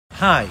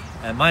Hi,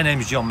 my name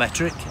is John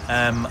Metrick.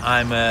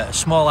 I'm a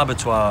small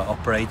abattoir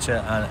operator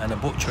and a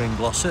butcher in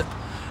Glossop,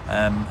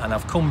 and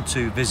I've come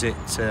to visit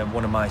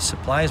one of my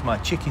suppliers, my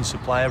chicken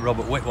supplier,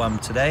 Robert Whitwam,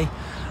 today,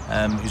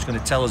 who's going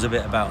to tell us a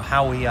bit about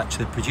how he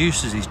actually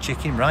produces his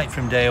chicken right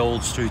from day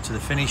old through to the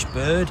finished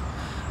bird.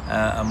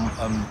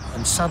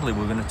 And sadly,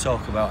 we're going to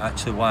talk about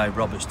actually why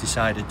Robert's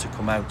decided to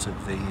come out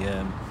of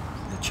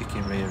the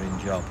chicken rearing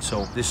job.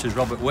 So this is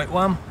Robert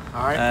Whitwam.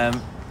 Hi.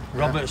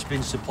 Robert's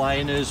been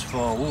supplying us for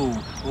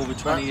over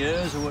 20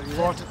 years, or what is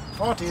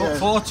 40 years.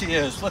 40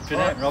 years, flipping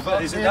it,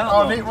 Robert. Is it that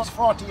long? long? It was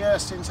 40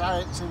 years since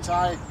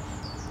I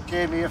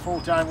came here full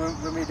time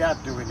with my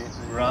dad doing it.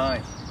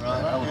 Right,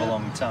 hell of a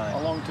long time.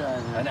 A long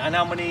time. Yeah. And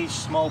how many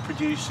small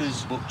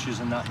producers,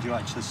 butchers and that do you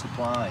actually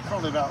supply?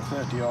 Probably about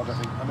 30 odd, I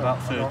think.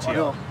 About 30 odd. I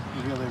don't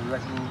really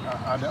reckon.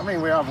 I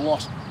mean, we have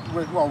lost.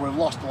 We've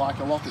lost like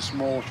a lot of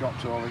small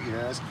shops over the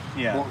years.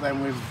 Yeah. But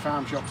then with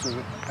farm shops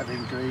have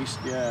increased.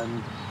 Yeah.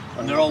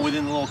 And they're all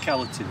within the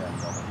locality then,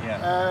 Robert?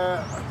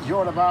 Yeah.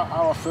 You're about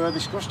our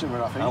furthest customer,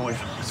 I think. Oh,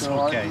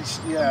 so okay.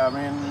 Yeah, I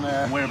mean...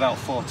 and we're about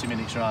 40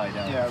 minutes ride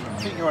out. Yeah, I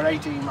think you're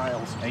 18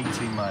 miles.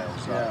 18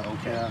 miles, right, yeah,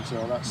 okay. Yeah,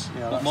 so that's...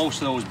 Yeah, but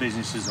most of those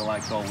businesses are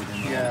like all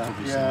within the local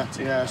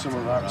vicinity. Yeah, some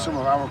of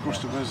our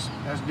customers,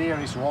 as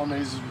nearest one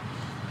is,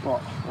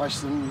 what, less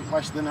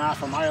than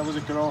half a mile as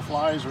a crow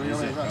flies,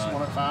 really. That's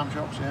one at farm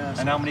shops, yeah.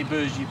 And how many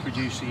birds do you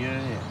produce a year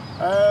here?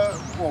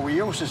 Well, we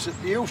used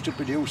to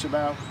produce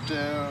about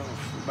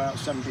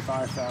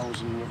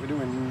 75,000.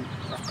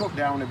 I've cut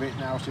down a bit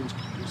now since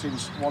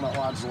one of the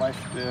lads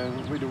left.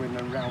 We're doing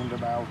around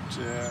about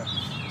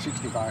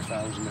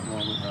 65,000 at the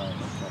moment. Right,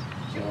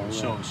 okay.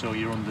 So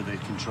you're under the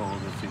control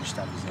of the Fish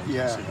Standards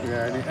Agency?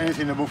 Yeah.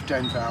 Anything above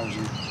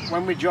 10,000.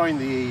 When we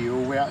joined the EU,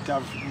 we had to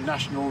have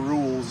national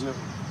rules,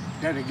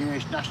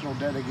 national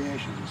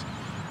delegations,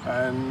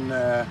 and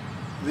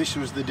this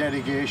was the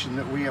delegation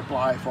that we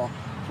applied for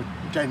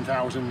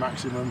 10,000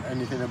 maximum.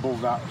 Anything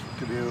above that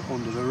to be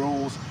under the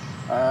rules.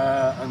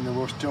 And they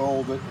was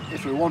told that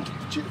if we wanted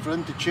for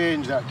them to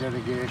change that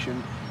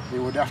delegation, they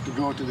would have to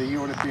go to the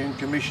European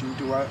Commission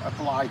to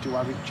apply to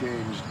have it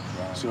changed.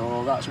 Right.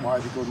 So that's why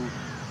they couldn't.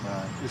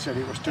 Right. They said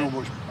it was too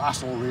much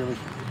hassle really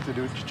to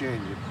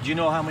change it. Do you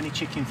know how many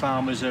chicken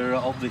farmers are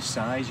of this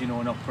size, and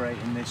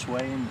operating this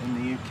way in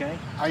the UK?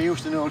 I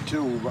used to know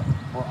two, but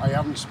I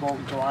haven't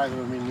spoken to either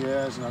of them in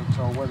years, and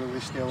so whether they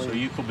still. So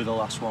you could be the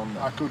last one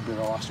then? I could be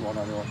the last one.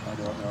 I don't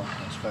know.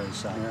 That's very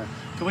sad. Yeah.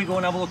 Can we go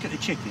and have a look at the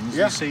chickens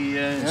and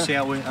see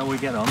how we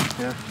get on?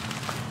 Yeah.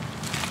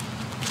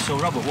 So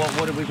Robert,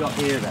 what have we got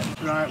here then?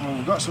 Right, well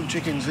we've got some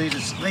chickens. These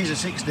are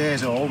 6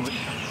 days old.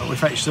 We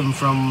fetch them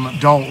from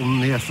Dalton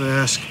near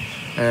Thirsk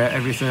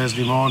every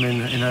Thursday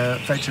morning.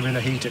 Fetch them in a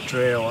heated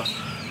trailer.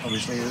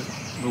 Obviously,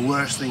 the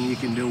worst thing you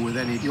can do with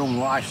any young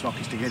livestock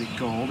is to get it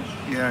cold.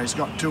 Yeah, it's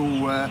got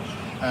two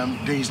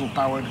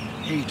diesel-powered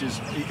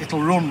heaters.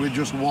 It'll run with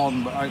just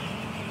one, but I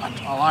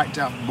like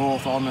to have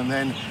both on, and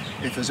then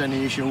if there's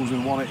any issues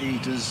with one of the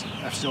heaters,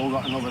 I've still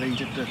got another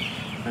heater to.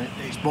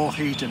 It's both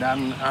heated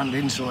and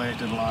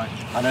insulated, like.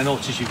 And I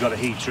notice you've got a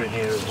heater in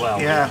here as well.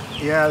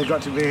 Yeah, they've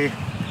got to be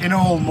in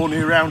old money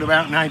around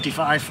about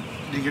 95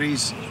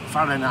 degrees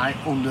Fahrenheit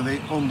under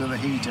the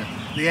heater.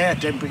 The air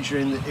temperature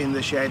in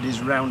the shed is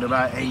around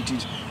about 80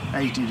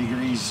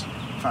 degrees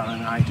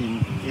Fahrenheit.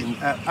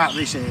 At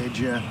this age,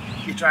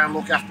 you try and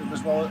look after them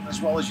as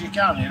well as you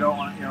can. You don't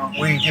want,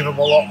 we give them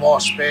a lot more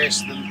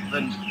space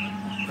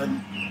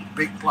than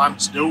big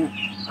plants do.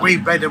 We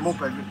bed them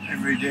up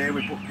every day.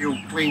 We put new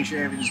clean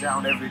shavings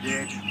down every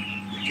day to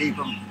keep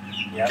them.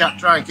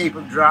 Try and keep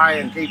them dry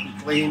and keep them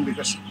clean,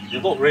 because they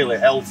look really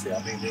healthy.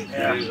 I mean,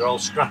 they're all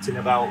strutting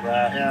about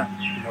there.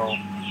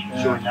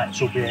 Showing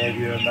natural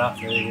behaviour and that.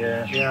 I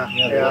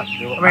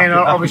mean,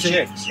 obviously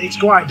it's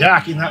quite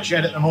dark in that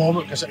shed at the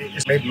moment because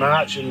it's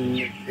mid-March and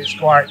it's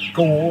quite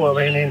cool. I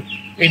mean,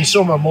 in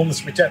summer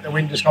months we take the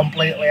windows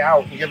completely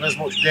out and give as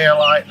much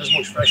daylight and as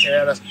much fresh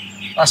air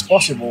as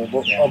possible.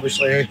 But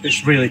obviously,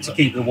 it's really to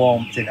keep the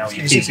warmth in.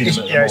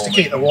 It's to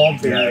keep the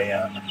warmth in.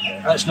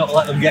 Let's not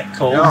let them get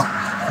cold.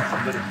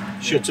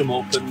 Shut them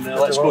up and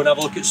let's go and have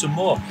a look at some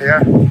more.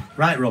 Yeah.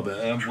 Right,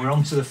 Robert, we're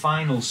on to the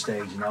final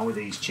stage now with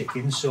these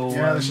chickens. So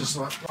this is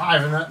like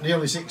 5 and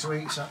nearly 6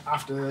 weeks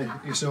after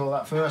you saw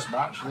that first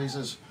batch. This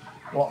is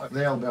what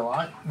they'll be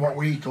like, what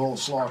we call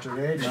slaughter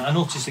ready. I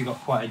noticed they got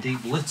quite a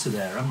deep litter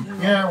there, haven't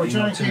they? Yeah, we're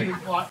trying to keep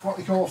it like what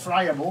they call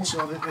friable,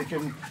 so that they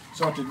can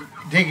sort of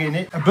dig in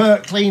it. A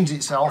bird cleans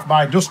itself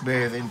by dust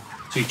bathing.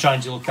 So you're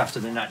trying to look after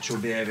the natural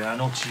behaviour. I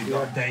noticed you've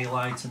got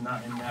daylight and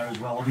that in there as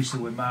well. Obviously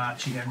we're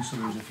March again, so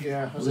there's a few.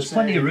 There's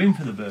plenty of room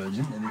for the birds,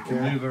 isn't there? They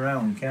can move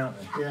around, can't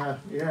they?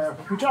 Yeah.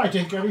 We try to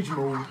encourage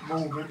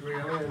movement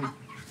really, and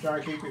try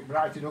to keep it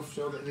bright enough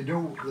so that they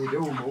do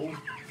move.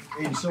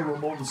 In summer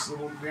months there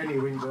won't be any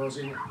windows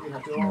in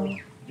at all.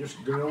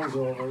 Just grills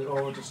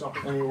over to stop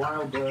any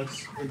wild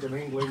birds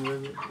intermingling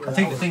with I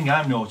think the thing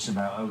I've noticed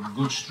about how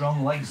good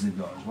strong legs they've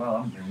got as well,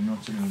 haven't they? You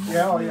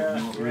know what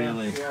I mean?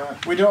 Really.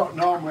 We don't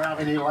normally have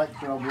any leg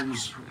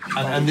problems.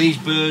 And these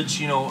birds,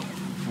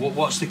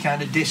 What's the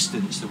kind of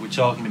distance that we're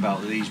talking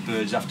about that these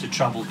birds have to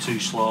travel to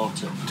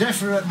slaughter?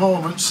 Definite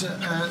moments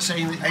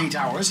saying 8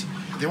 hours.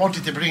 They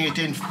wanted to bring it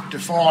in to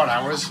 4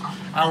 hours.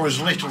 Ours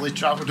literally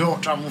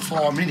don't travel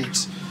 4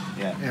 minutes.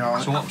 Yeah. You know,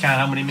 so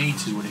how many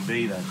metres would it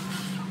be then?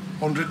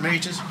 100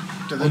 metres.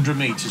 100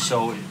 metres,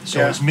 so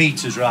yeah. It's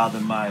metres rather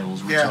than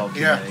miles we're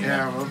talking about.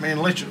 Yeah. I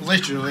mean,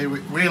 literally,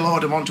 we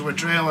load them onto a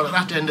trailer at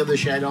that end of the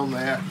shed on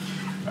there,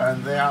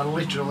 and they are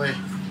literally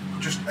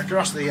just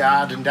across the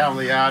yard and down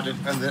the yard,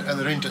 and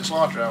they're into the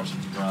slaughterhouse.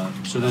 Right.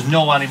 So there's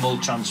no animal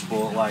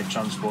transport, live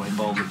transport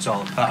involved at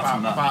all,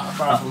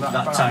 apart from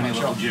that tiny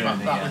little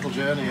journey. That little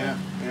journey, yeah.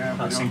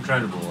 That's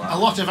incredible. That. A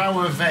lot of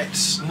our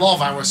vets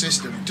love our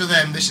system. To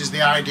them, this is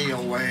the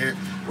ideal way,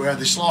 where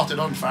they're slaughtered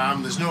on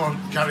farm. There's no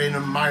carrying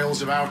them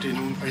miles about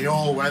in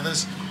all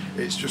weathers.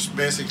 It's just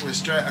basically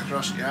straight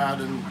across the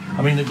yard. And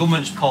I mean, the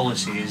government's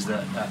policy is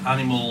that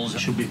animals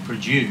should be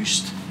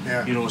produced,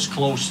 as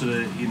close to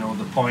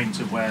the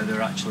point of where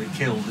they're actually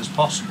killed as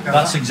possible. Yeah,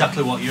 that's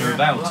exactly what you're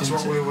about. That's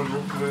what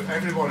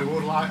everybody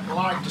would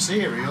like to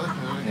see, really.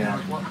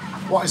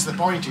 What is the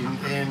point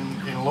in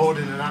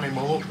loading an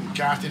animal up and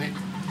carting it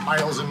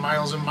miles and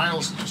miles and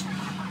miles just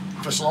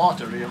for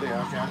slaughter? Really,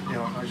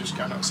 I just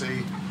cannot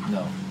see.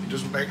 No, it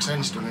doesn't make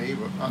sense to me.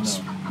 But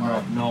that's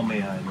nor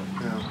me either.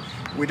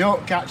 We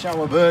don't catch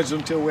our birds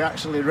until we're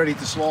actually ready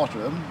to slaughter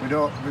them. We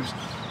don't.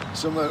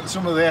 Some of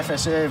the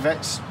FSA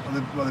vets,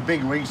 the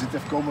big wigs that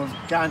they've come,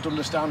 can't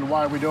understand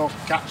why we don't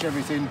catch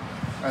everything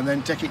and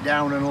then take it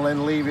down and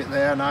then leave it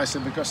there. And I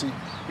said, because it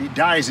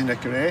dies in a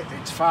crate,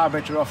 it's far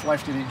better off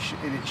left in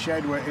its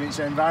shed, in its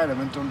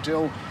environment,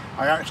 until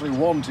I actually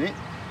want it.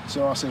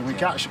 So I said, we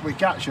catch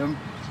them,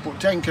 put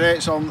 10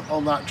 crates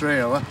on that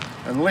trailer,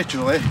 and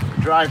literally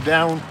drive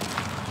down.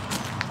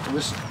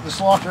 The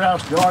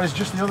slaughterhouse door is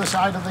just the other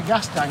side of the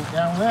gas tank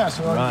down there.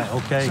 So right,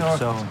 okay.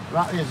 So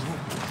that is,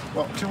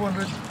 what,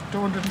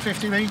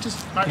 250 metres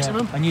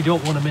maximum? Yeah. And you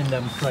don't want them in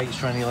them crates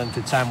for any length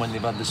of time when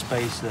they've had the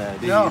space there,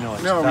 do you?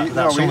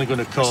 That's only going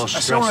to cause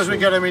as soon as we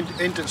get them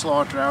into the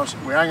slaughterhouse,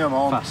 we hang them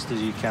on. Fast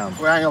as you can.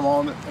 We hang them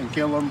on and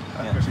kill them,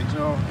 because it's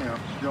you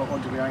don't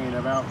want to be hanging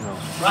about. No.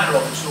 Right,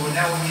 Robert, so we're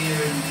now here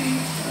in the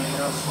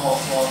small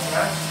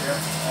slaughterhouse. Yeah.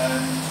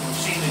 So we've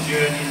seen the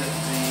journey that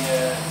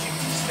the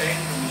chickens take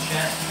from the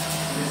shed.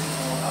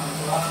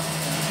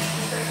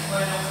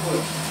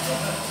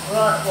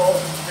 Right, well,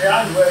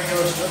 behind where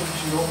you're stood,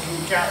 you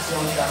can't see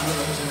on camera,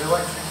 there's an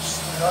electric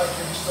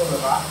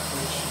stunner back,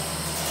 which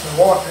the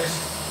water is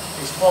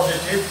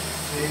positive,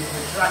 the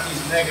track is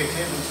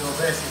negative, and so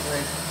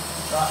basically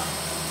the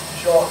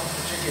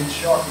chickens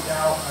short it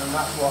out, and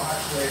that's what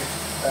actually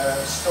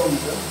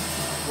stuns them.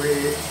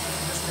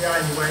 Just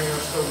behind where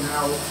you're stood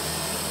now,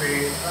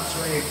 that's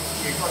where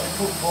you've got to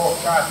put both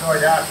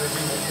carotid arteries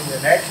in the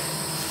neck,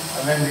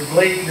 and then they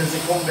bleed as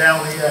they come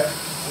down here.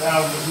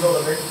 Now there's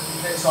another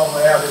bits on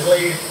there, they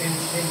bleed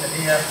into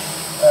here,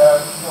 the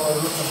blood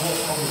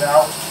comes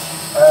out.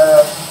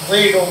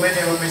 Legal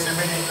minimum is a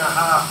minute and a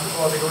half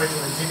before they go into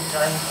the tip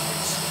tank.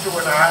 It's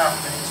 2.5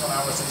 minutes on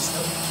our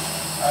system.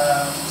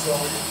 So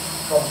we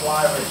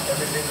comply with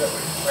everything that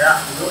we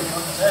have to do, you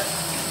know what I'm saying?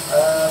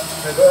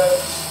 The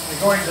birds, they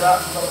go into that,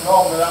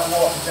 normally that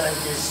water tank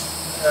is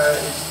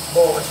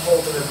full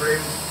to the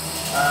brim,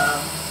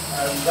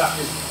 and that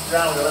is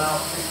round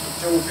about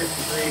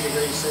 52-53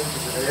 degrees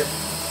centigrade.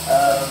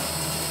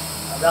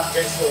 And that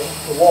gets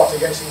the water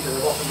gets into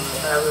the bottom of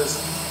the feathers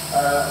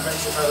and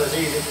makes the feathers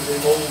easy to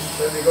remove.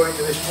 Then they go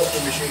into this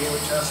plucking machine,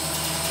 which has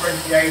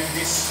 28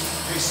 discs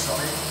on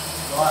it,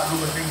 like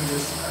rubber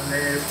fingers, and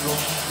they rub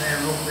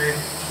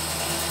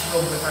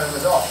the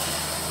feathers off.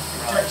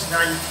 It takes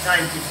 95%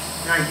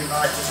 of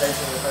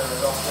the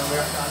feathers off, then we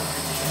have to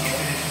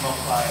finish them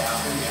off by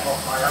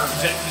hand.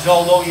 Because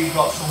although you've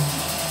got some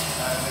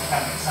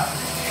mechanics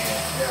happening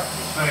here,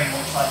 it's very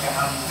much like a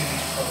hand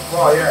finish.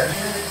 Well, yeah.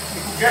 You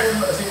can get them,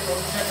 I think,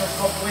 take them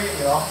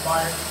completely off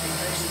by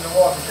increasing the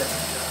water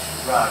temperature.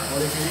 Right.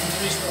 But if you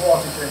increase the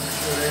water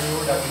temperature, then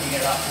you'll get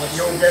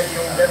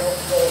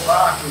what's called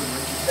barking,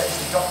 which takes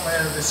the top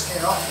layer of the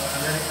skin off,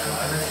 and then it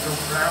goes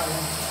brown.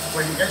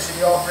 When it gets in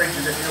your fridge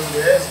in a few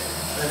days,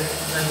 then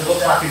it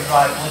looks like it's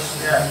dry blisters.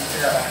 They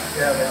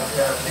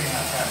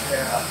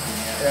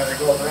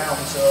go brown.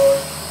 So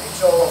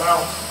it's all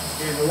about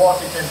getting the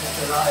water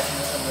temperature right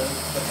and the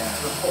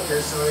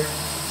fuckers.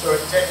 So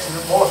it takes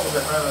most of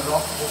the feathers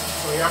off,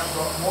 so you haven't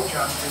got much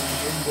hand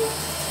finishing, but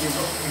you've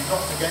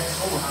got to get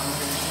some hand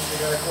finishing to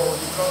get a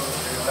quality product.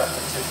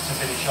 To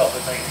finish off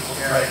and make it look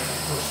great.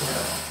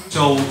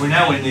 So we're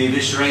now in the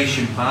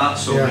evisceration part,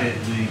 so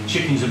the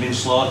chickens have been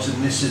slaughtered,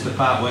 and this is the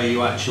part where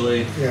you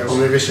actually... Yeah,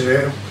 we'll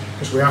eviscerate them,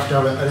 because we have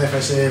to have an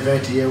FSA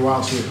vet here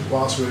whilst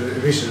we're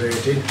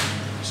eviscerating.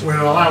 So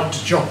we're allowed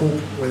to chop up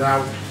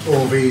without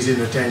OVs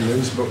in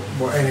attendance, but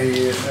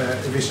any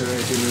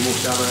eviscerating we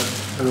must have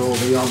an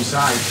OV on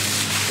site.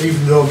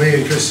 Even though me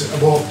and Chris are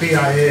both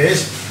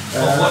PIAs.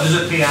 What does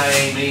a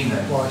PIA mean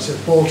then? Well, it's a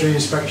poultry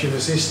inspection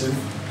assistant.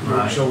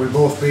 Right. So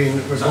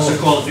that's a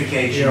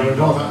qualification. Yeah, we're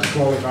both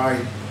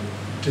qualified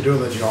to do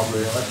the job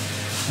really.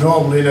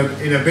 Normally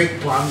in a big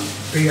plant,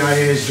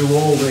 PIAs do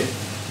all the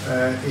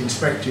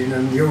inspecting,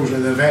 and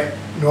usually the vet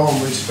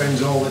normally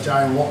spends all the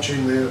time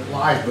watching the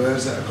live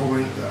birds that are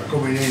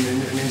coming in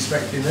and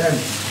inspecting them.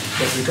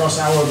 But because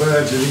our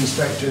birds are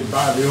inspected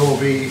by the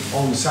OV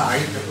on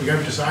site, we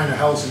have to sign a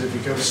health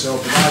certificate, so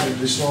provided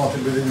they're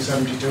slaughtered within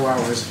 72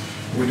 hours,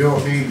 we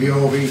don't need the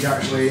OV to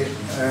actually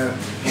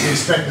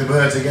inspect the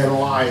birds again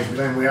live.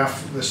 Then we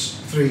have there's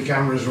 3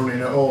 cameras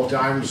running at all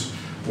times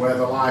where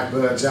the live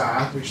birds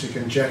are, which they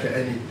can check at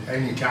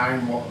any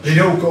time. They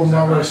do come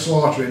while we're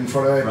slaughtering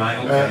for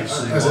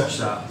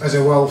as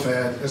a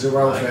welfare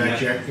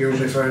check,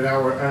 usually for an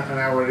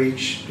hour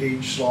each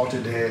slaughter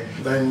day.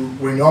 Then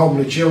we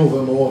normally chill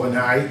them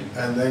overnight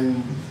and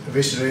then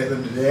eviscerate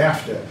them the day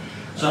after.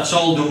 So that's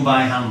all done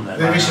by hand then?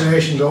 The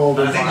evisceration's all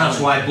done by hand. I think that's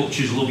why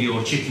butchers love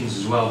your chickens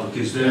as well,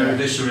 because they're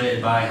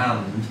eviscerated by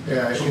hand.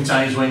 Yeah,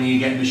 sometimes when you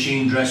get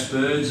machine dressed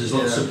birds, there's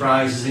lots of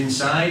surprises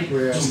inside.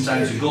 Yeah.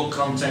 Sometimes a gut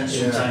content,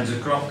 sometimes a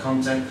crop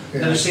content.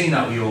 Never seen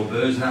that with your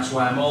birds, and that's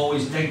why I'm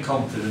always dead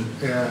confident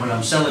when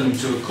I'm selling them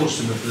to a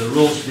customer for the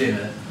roast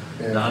dinner.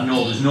 That I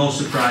know there's no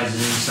surprises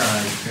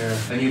inside,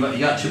 and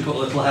you actually put a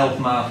little health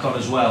mark on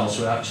as well,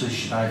 so it actually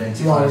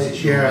identifies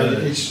it's your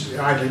bird. It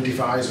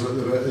identifies what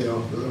the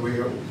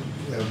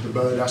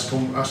bird has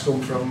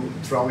come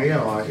from here.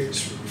 Like,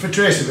 it's for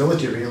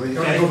traceability, really.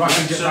 Go back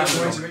and get back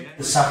to it.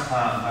 The sad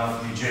part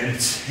about my journey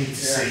to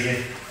see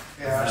you.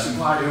 Yeah, I've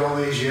supplied you all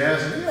these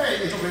years, and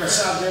it'll be a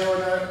sad day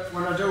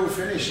when I do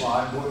finish,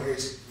 like, but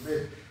it's.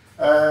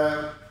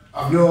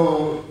 I've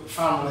no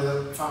family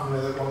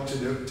that want to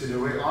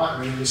do it. Like,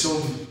 I mean, my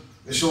son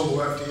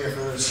worked here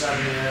for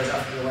 7 years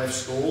after he left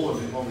school,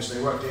 and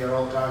obviously worked here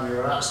all the time we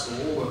were at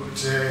school. But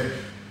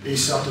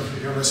he's sort of,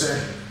 if you want to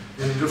say,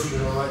 an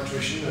industrial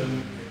electrician,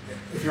 and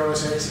if you want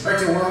to say it's a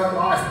better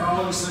work-life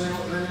balance than you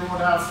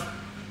would have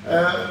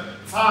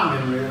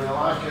farming, really.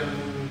 Like,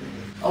 and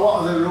a lot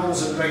of the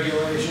rules and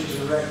regulations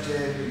and red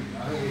tape,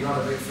 I think you got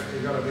a bit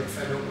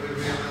fed up with it,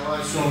 really.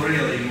 Like. So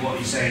really, what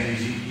you're saying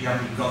is you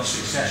haven't got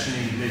succession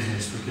in your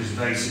business because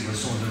basically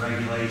some of the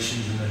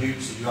regulations and the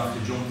hoops that you have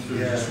to jump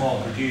through as a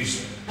small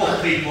producer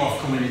put people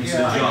off coming into the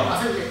job.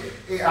 I think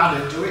it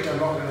added to it. I'm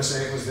not going to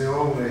say it was the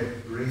only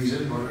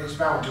reason, but it's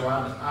bound to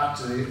add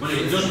to it. But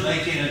it doesn't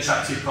make it an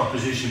attractive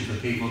proposition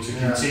for people to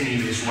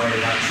continue this way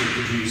of actually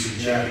producing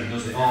chicken,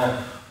 does it?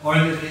 Or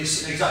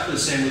it's exactly the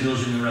same with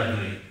us in the red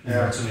meat. You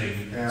know what I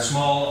mean?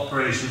 Small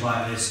operations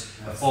like this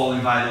are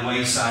falling by the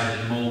wayside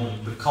at the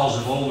moment because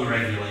of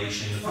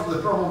over-regulation. Well,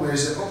 the problem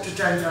is that up to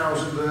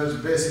 10,000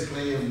 birds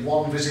basically in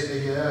one visit a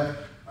year.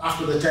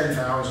 After the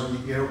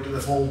 10,000, you're up to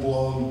the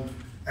full-blown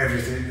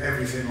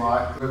everything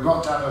like. We've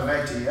got to have a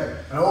vet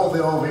here, and all the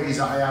OVs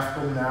that I have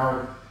come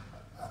now,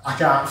 I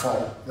can't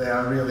fault. They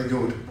are really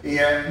good.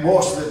 Here,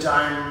 most of the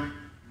time,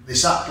 they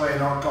sat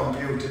playing on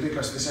computer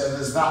because they say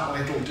there's that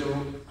little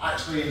to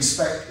actually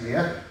inspect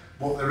here,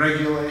 but the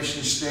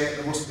regulations state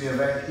there must be a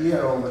vet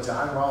here all the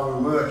time while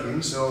we're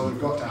working, so we've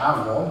got to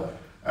have one.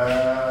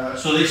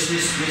 So this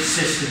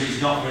system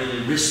is not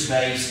really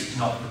risk-based, it's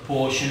not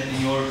proportionate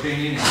in your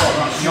opinion,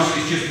 it's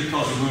just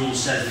because the rule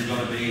says they've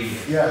got to be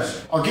here.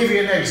 Yes. I'll give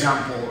you an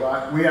example,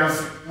 right? We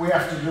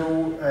have to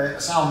do a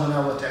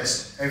salmonella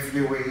test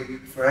every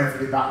week for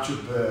every batch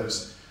of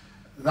birds.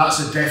 That's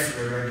a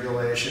definite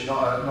regulation,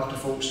 not a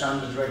folk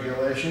standards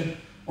regulation.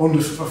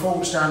 For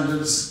folk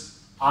standards,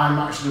 I'm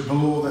actually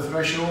below the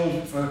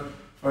threshold for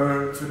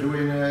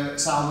doing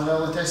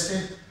salmonella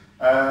testing,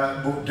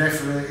 but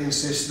definitely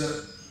insist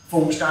that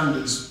folk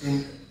standards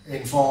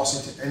enforce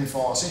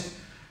it.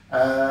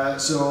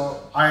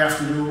 So I have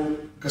to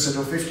do, because I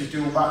do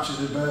 52 batches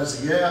of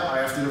birds a year, I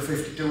have to do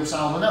 52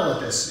 salmonella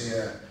tests a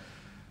year.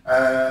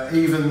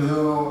 Even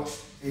though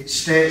it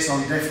states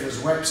on DEFRA's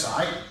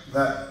website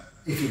that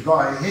if you've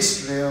got a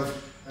history of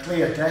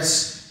clear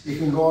tests, you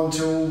can go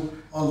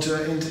onto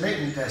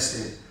intermittent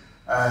testing,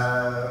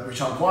 which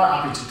I'm quite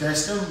happy to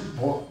test them,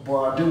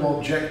 but I do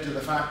object to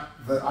the fact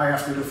that I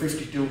have to do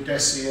 52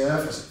 tests a year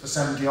for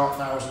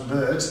 70,000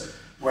 birds,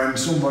 when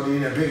somebody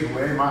in a bigger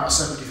way might have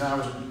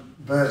 70,000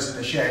 birds in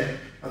a shed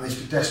and they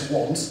can test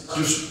once.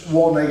 Just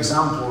one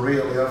example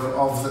really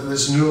of that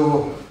there's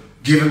no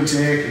give and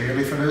take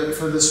really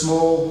for the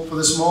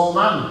small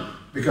man,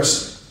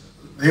 because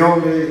the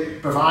only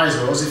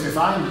provisos, if you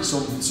find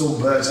some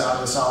birds that have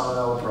the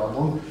salmonella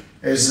problem,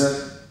 is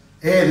that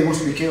A, they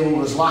must be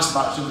killed as last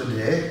batch of the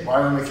day.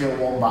 Why only kill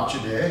one batch a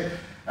day?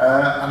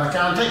 And I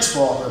can't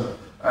export them.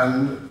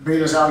 And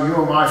being as how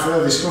you're my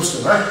furthest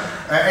customer,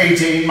 at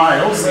 18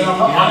 miles, then I'm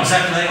not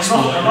exactly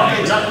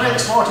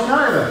exporting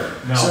either.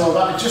 No. So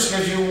that just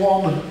gives you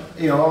one,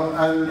 you know.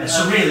 And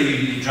so really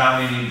you're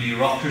drowning in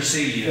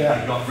bureaucracy,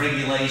 you've got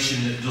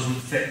regulation that doesn't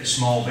fit the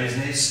small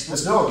business.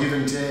 There's no give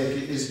and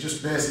take, it's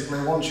just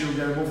basically once you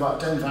get above that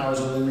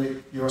 10,000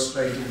 limit, you're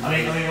straight in.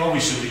 I mean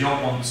obviously we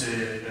don't want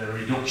a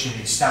reduction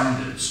in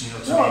standards, you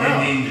know, in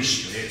the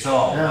industry at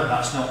all, but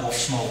that's not what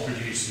small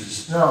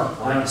producers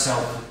like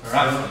myself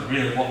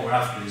really what we're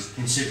after is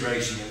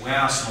consideration that we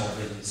are small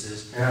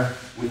businesses. Yeah.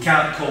 We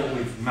can't cope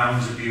with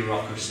mounds of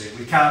bureaucracy.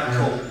 We can't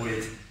cope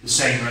with the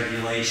same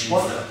regulations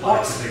that apply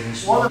to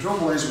things. What the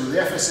trouble is with the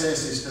FSA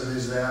system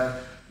is there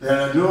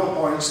are no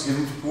points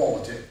given for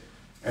quality.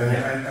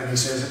 And he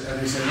says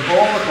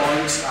all the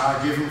points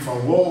are given for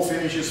wall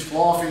finishes,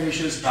 floor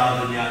finishes,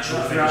 rather than the actual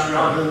finished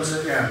product.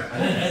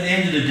 And at the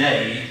end of the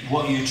day,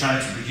 what you're trying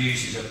to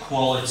produce is a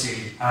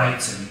quality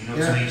item. You know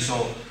what I mean?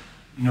 So,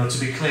 you know, to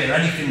be clear,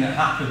 anything that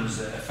happens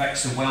that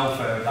affects the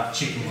welfare of that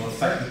chicken will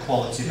affect the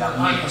quality of that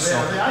meat. So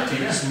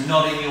it's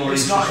not in your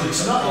interest.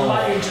 It's not in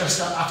my interest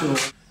at all.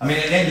 I mean,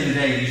 at the end of the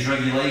day, these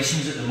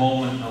regulations at the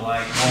moment are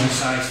like one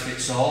size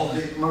fits all.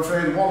 I'm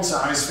afraid one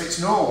size fits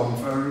no one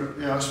for,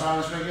 you know, as far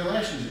as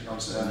regulations are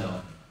concerned.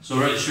 No.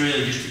 So it's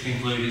really, just to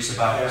conclude, it's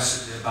about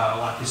about a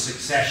lack of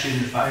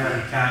succession, the fact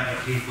that you can't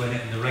get people in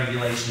it, and the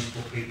regulations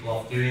put people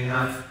off doing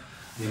that.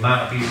 The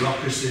amount of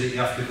bureaucracy that you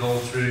have to go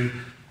through.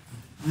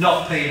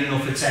 Not paying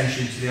enough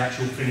attention to the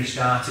actual finished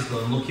article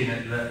and looking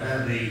at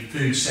the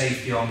food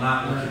safety on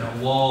that, looking at a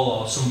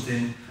wall or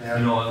something,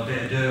 you know, a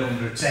bit of dirt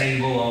under a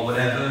table or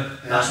whatever.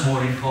 That's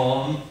more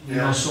important, you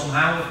know,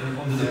 somehow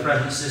under the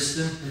present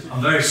system. I'm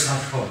very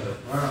sad for it,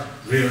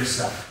 really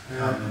sad.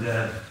 And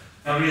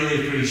I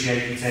really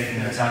appreciate you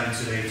taking the time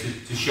today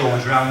to show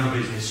us around the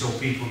business so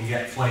people can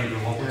get flavour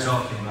of what we're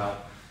talking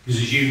about. Because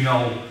as you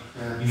know,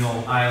 I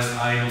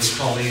know the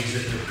colleagues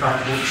at the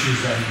Craft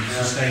Butchers and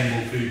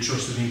Sustainable Food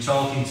Trust have been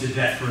talking to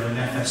DEFRA and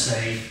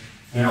FSA,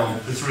 you know,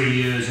 for 3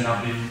 years, and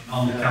I've been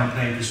on the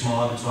campaign for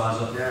small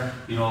abattoirs,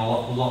 you know,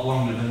 a lot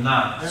longer than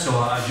that. So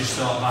I just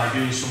thought by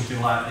doing something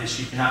like this,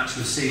 you can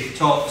actually see it,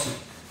 talk to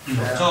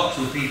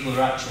the people who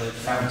are actually at the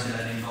fountain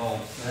and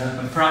involved,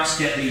 and perhaps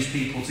get these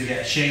people to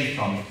get a shade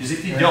from you. Because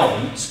if you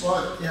don't, a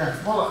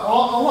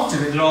lot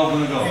of it, they're all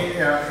going to go.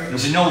 There'll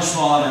be no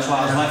small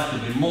abattoirs left.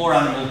 There'll be more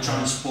animal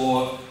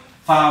transport.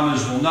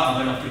 Farmers will not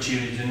have an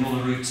opportunity,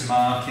 another route to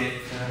market.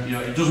 You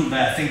know, it doesn't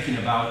bear thinking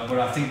about, but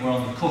I think we're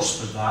on the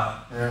cusp of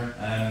that.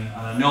 And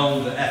I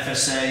know that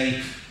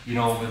FSA, you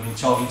know, we've been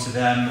talking to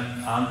them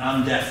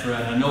and DEFRA,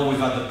 and I know we've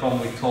had the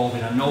problem with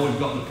COVID. I know we've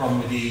got the problem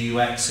with the EU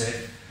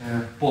exit.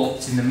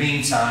 But in the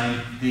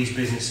meantime, these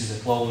businesses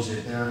are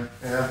closing.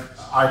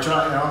 I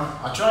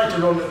try to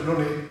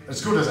run it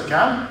as good as I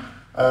can.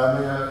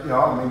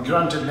 I mean,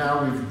 granted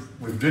now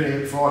we've been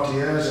here 40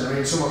 years, and I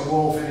mean some of the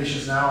wall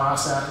finishes now are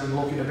starting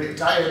looking a bit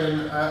tired,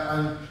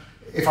 and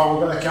if I were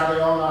going to carry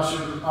on,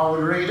 I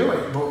would redo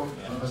it.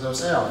 But as I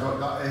say, I've got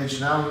that age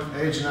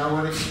now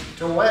when it's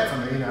too late for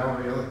me now,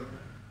 really.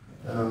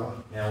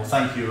 Well,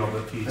 thank you,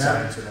 Robert, for your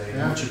time today.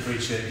 Much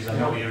appreciated, because I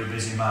know you're a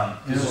busy man.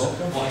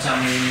 What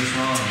time are you in this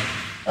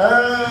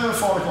morning?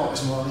 4 o'clock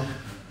this morning.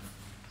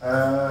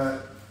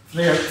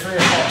 3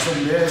 o'clock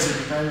some days, it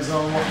depends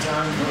on what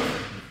time. But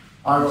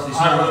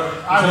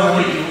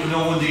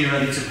no wonder you're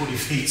ready to put your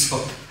feet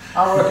up.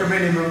 I work a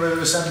minimum of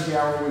a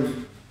 70-hour week.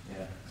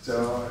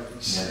 So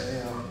it's,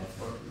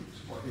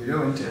 what you're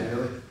doing to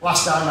really.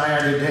 Last time I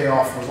had a day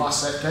off was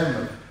last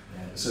September.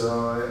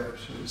 So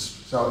it's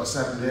sort of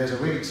 7 days a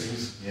week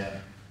since.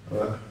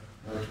 But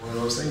it's one of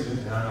those things,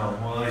 isn't it? I know.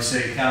 Well, they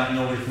say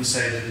nobody can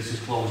say that this is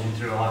closing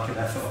through a lack of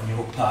effort on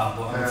your part,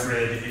 but I'm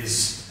afraid it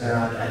is.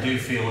 I do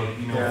feel,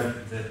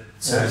 that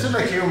it's an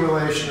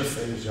accumulation of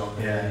things, John.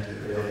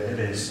 It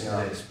is.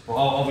 But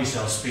obviously,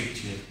 I'll speak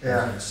to you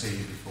and see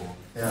you before.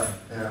 Well,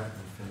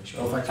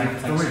 thank you.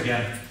 Thanks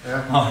again.